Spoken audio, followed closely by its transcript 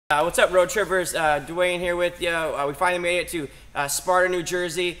What's up, road trippers? Duane here with you. We finally made it to Sparta, New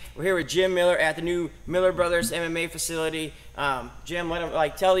Jersey. We're here with Jim Miller at the new Miller Brothers MMA facility. Jim,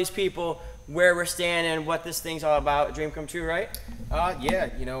 tell these people where we're standing, what this thing's all about. Dream come true, right? Yeah,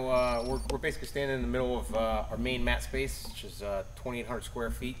 you know, we're basically standing in the middle of our main mat space, which is 2,800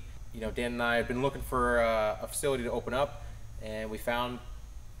 square feet. You know, Dan and I have been looking for a facility to open up, and we found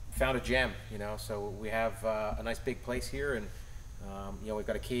a gem. You know, so we have a nice big place here, and you know, we've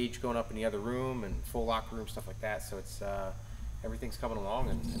got a cage going up in the other room and full locker room, stuff like that. So it's everything's coming along,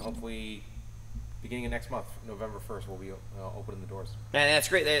 and hopefully beginning of next month, November 1st, we'll be opening the doors. Man, that's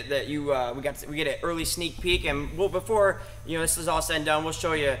great that you we get an early sneak peek, and before this is all said and done, we'll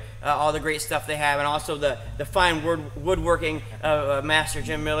show you all the great stuff they have, and also the fine woodworking of Master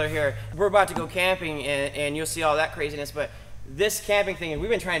Jim Miller here. We're about to go camping, and you'll see all that craziness, but this camping thing, we've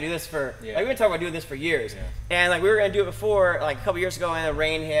been trying to do this for, we've been talking about doing this for years. Yeah. And we were gonna do it before, a couple years ago, and the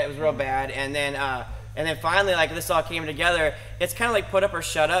rain hit, it was real bad, and then finally, this all came together. It's kind of put up or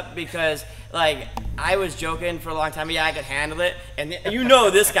shut up, because I was joking for a long time, yeah, I can handle it, and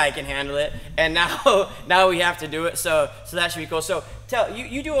this guy can handle it, and now we have to do it. So that should be cool. So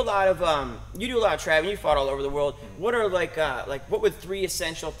you do a lot of traveling. You fought all over the world. What are what would 3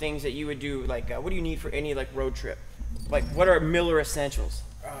 essential things that you would do? What do you need for any road trip? What are Miller essentials?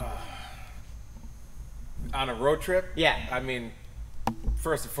 On a road trip? Yeah. I mean,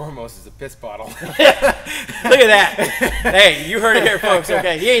 first and foremost is a piss bottle. Look at that. Hey, you heard it here, folks.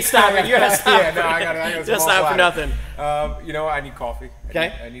 Okay, he ain't stopping. You're not stopping. Yeah, no, I got just stop for nothing. You know, I need coffee.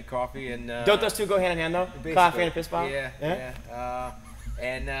 Okay. I need coffee, and don't those two go hand in hand though? Basically. Coffee and a piss bottle. Yeah.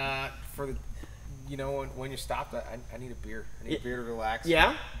 And for the, when you're stopped, I need a beer. I need a beer to relax.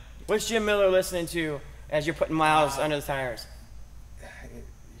 Yeah. What's Jim Miller listening to as you're putting miles under the tires?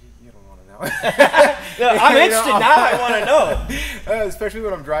 You don't want to know. No, I'm interested now. I want to know. Especially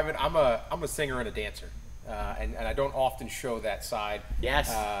when I'm driving. I'm a singer and a dancer, and I don't often show that side. Yes.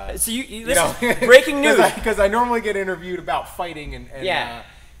 So you listen, breaking news. Because I normally get interviewed about fighting and yeah.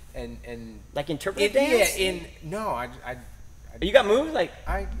 And interpretive dance. Yeah. No, you got moves I'm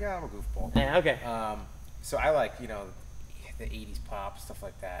a goofball. Yeah. Okay. So I the 80s pop, stuff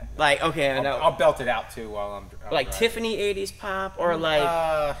like that. Okay, I know. I'll belt it out too while I'm driving. Tiffany 80s pop, or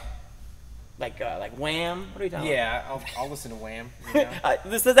Wham. What are you talking about? Yeah, I'll listen to Wham.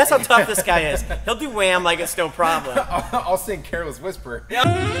 That's how tough this guy is. He'll do Wham like it's no problem. I'll sing Careless Whisper. Yeah.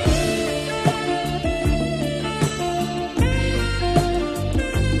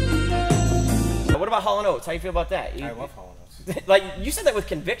 What about Hall & Oates? How you feel about that? I love Hall & Oates. You said that with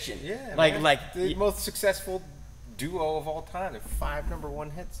conviction. Yeah. The most successful duo of all time. They're 5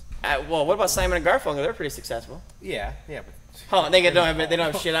 #1 hits. Well, what about Simon and Garfunkel? They're pretty successful. Yeah, but they don't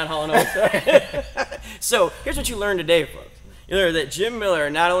have shit on Hall & Oates. So here's what you learned today, folks. You learned that Jim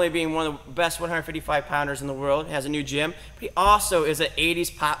Miller, not only being one of the best 155-pounders in the world, has a new gym, but he also is an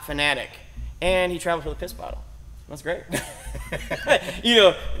 80s pop fanatic, and he travels with a piss bottle. That's great.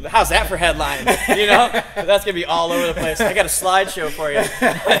 How's that for headline? That's gonna be all over the place. I got a slideshow for you.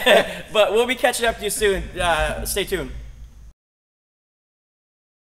 But we'll be catching up to you soon. Stay tuned.